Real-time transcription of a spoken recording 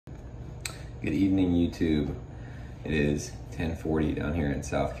Good evening, YouTube. It is 10:40 down here in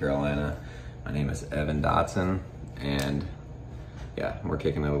South Carolina. My name is Evan Dotson, and yeah, we're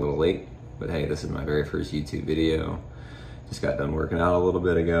kicking it a little late, but hey, this is my very first YouTube video. Just got done working out a little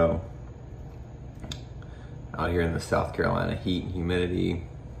bit ago. Out here in the South Carolina heat and humidity,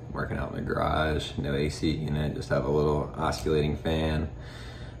 working out in the garage, no AC unit, just have a little oscillating fan.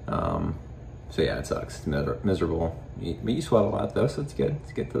 So yeah, it sucks. It's miserable. But you sweat a lot though, so it's good.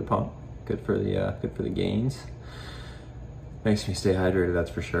 It's good for the pump. Good for the gains. Makes me stay hydrated, that's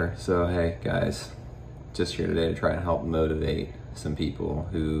for sure. So hey guys, just here today to try and help motivate some people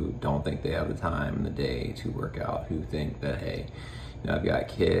who don't think they have the time in the day to work out, who think that, hey, you know, I've got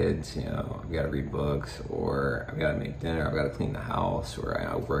kids, you know, I've got to read books, or I've got to make dinner, I've got to clean the house, or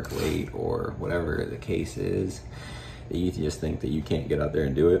I work late, or whatever the case is, that you just think that you can't get out there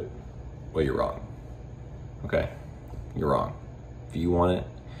and do it. Well, you're wrong. Okay, you're wrong. If you want it,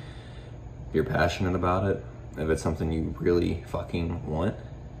 if you're passionate about it, if it's something you really fucking want,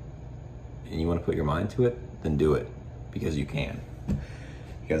 and you want to put your mind to it, then do it, because you can.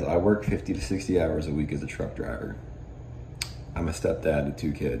 Because I work 50 to 60 hours a week as a truck driver. I'm a stepdad to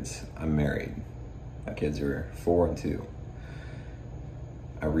 2 kids. I'm married. My kids are 4 and 2.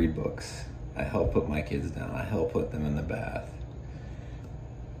 I read books. I help put my kids down. I help put them in the bath.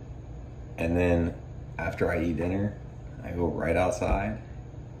 And then after I eat dinner, I go right outside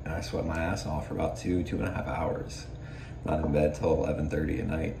and I sweat my ass off for about 2.5 hours. I'm not in bed till 11:30 at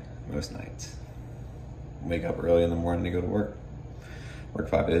night, most nights. Wake up early in the morning to go to work. Work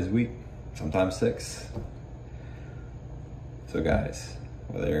 5 days a week, sometimes 6. So guys,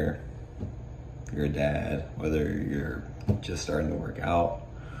 whether you're a dad, whether you're just starting to work out,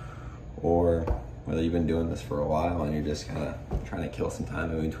 or whether you've been doing this for a while and you're just kind of trying to kill some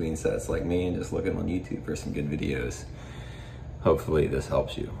time in between sets like me and just looking on YouTube for some good videos, hopefully this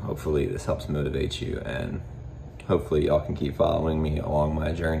helps you. Hopefully this helps motivate you, and hopefully y'all can keep following me along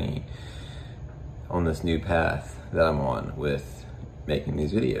my journey on this new path that I'm on with making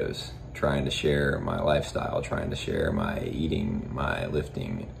these videos, trying to share my lifestyle, trying to share my eating, my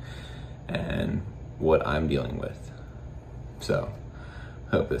lifting, and what I'm dealing with. So,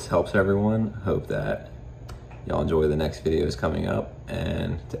 hope this helps everyone. Hope that y'all enjoy the next videos coming up.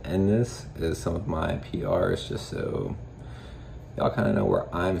 And to end this is some of my PRs, just so y'all kind of know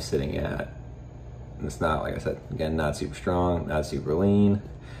where I'm sitting at. And it's not, like I said, again, not super strong, not super lean,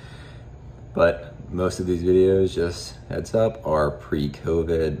 but most of these videos, just heads up, are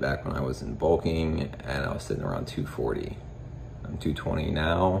pre-COVID, back when I was in bulking and I was sitting around 240. I'm 220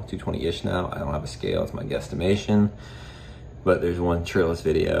 now, 220-ish now. I don't have a scale, it's my guesstimation. But there's one shirtless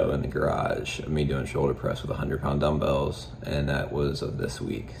video in the garage of me doing shoulder press with 100-pound dumbbells, and that was of this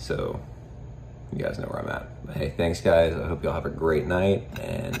week. So you guys know where I'm at. But hey, thanks guys. I hope y'all have a great night.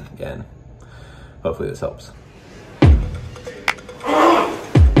 And again, hopefully this helps.